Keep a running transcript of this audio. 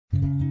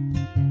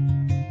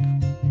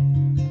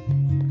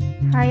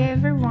Hi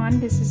everyone,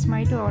 this is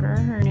my daughter.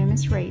 Her name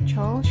is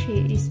Rachel.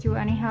 She is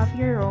 2.5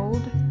 years old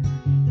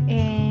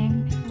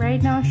and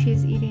right now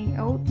she's eating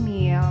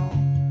oatmeal.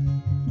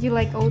 Do you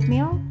like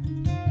oatmeal?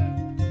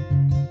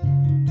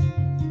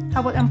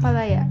 How about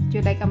ampalaya? Do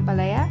you like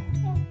ampalaya?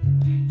 Yeah.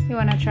 You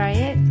wanna try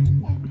it?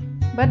 Yeah.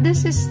 But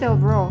this is still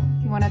raw.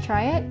 You wanna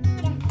try it?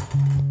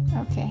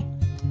 Yeah. Okay.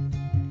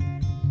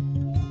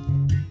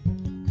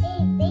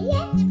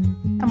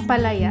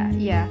 Ampalaya,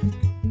 yeah.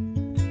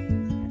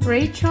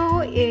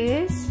 Rachel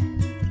is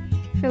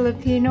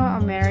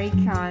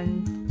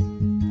Filipino-American.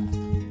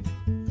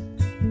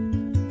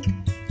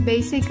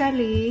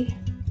 Basically,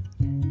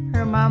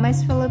 her mom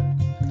is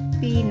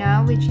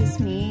Filipina, which is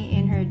me,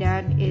 and her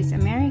dad is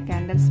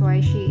American. That's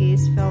why she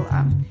is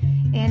Fil-Am.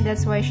 And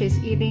that's why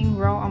she's eating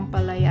raw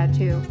ampalaya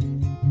too.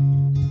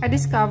 I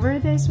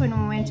discovered this when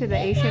we went to the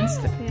Asian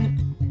store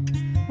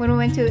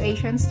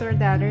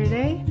the other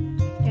day.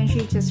 And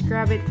she just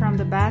grabbed it from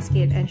the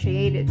basket and she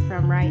ate it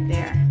from right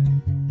there.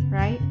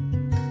 Right?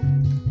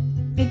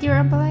 Eat your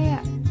ampalaya.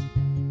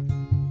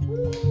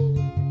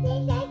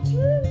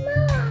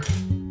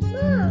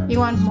 You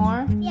want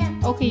more? Yeah.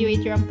 Okay, you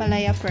eat your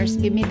ampalaya first.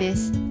 Give me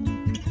this.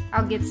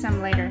 I'll get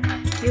some later.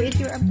 You eat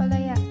your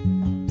ampalaya.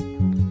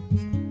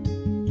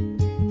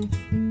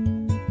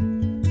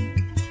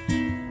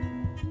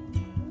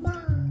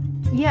 Mom.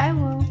 Yeah, I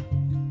will.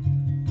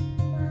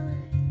 Mom.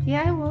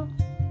 Yeah, I will.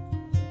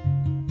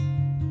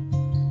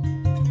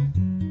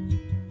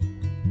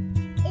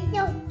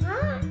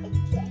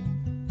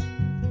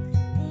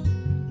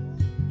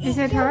 Is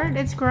it hard?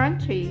 It's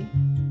crunchy.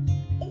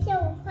 It's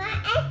so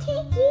hard. I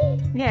take it.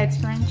 Yeah, it's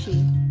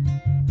crunchy.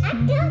 I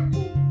got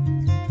it.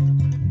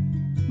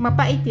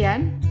 Mapait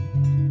yan?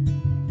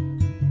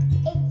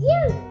 It's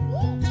you.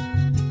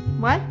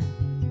 What?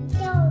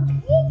 No,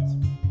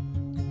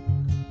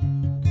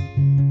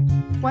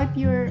 Wipe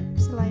your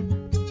saliva.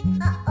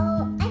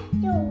 Uh-oh, I'm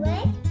so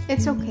wet.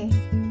 It's okay.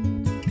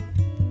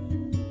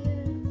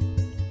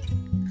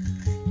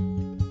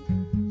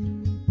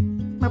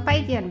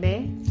 Mapait yan,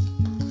 be?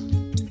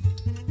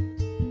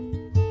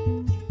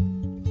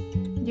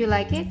 Do you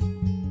like it?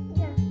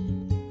 Yeah.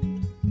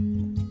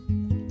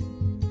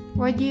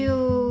 Why do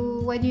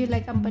you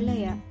like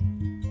ampalaya?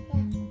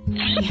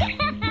 Yeah.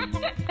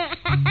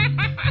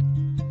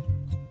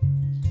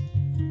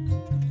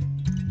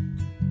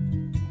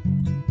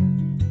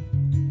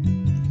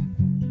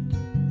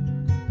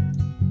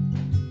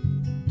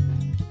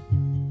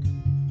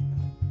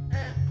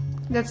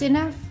 That's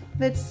enough.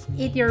 Let's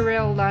eat your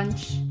real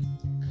lunch.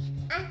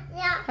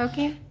 Yeah.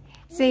 Okay?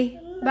 Say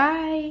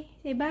bye.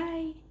 Say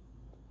bye.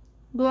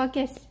 Blow a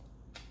kiss.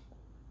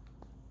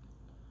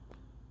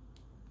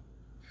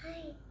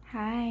 Hi.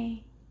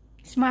 Hi.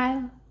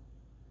 Smile.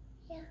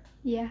 Yeah.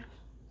 Yeah.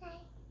 Hi.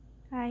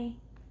 Hi.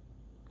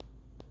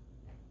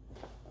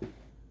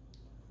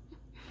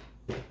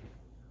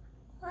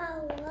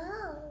 Wow,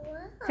 wow,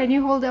 wow. Can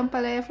you hold the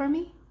ampalaya for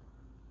me?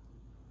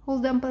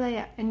 Hold the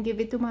ampalaya and give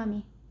it to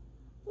mommy.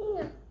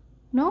 No.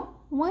 No?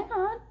 Why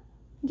not?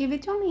 Give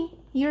it to me.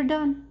 You're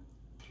done.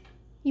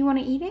 You want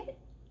to eat it?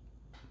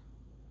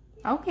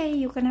 Okay,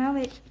 you can have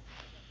it.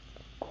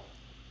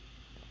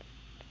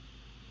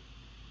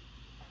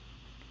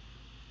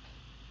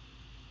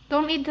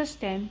 Don't eat the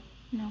stem.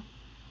 No.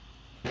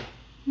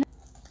 No.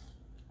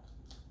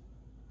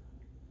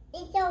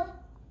 It's so...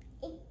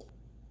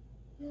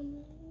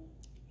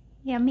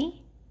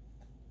 Yummy?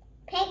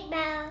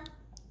 Paper.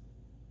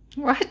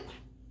 What?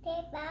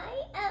 Paper.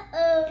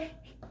 Uh-oh.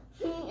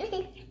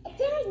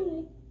 It's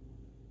done.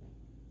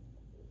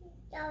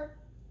 So,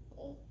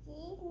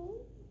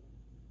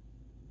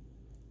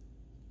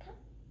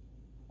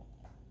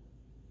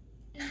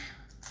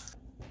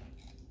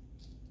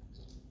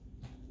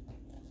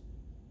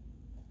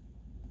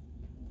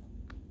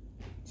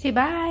 Say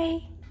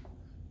bye.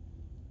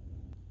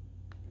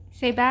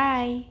 Say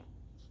bye.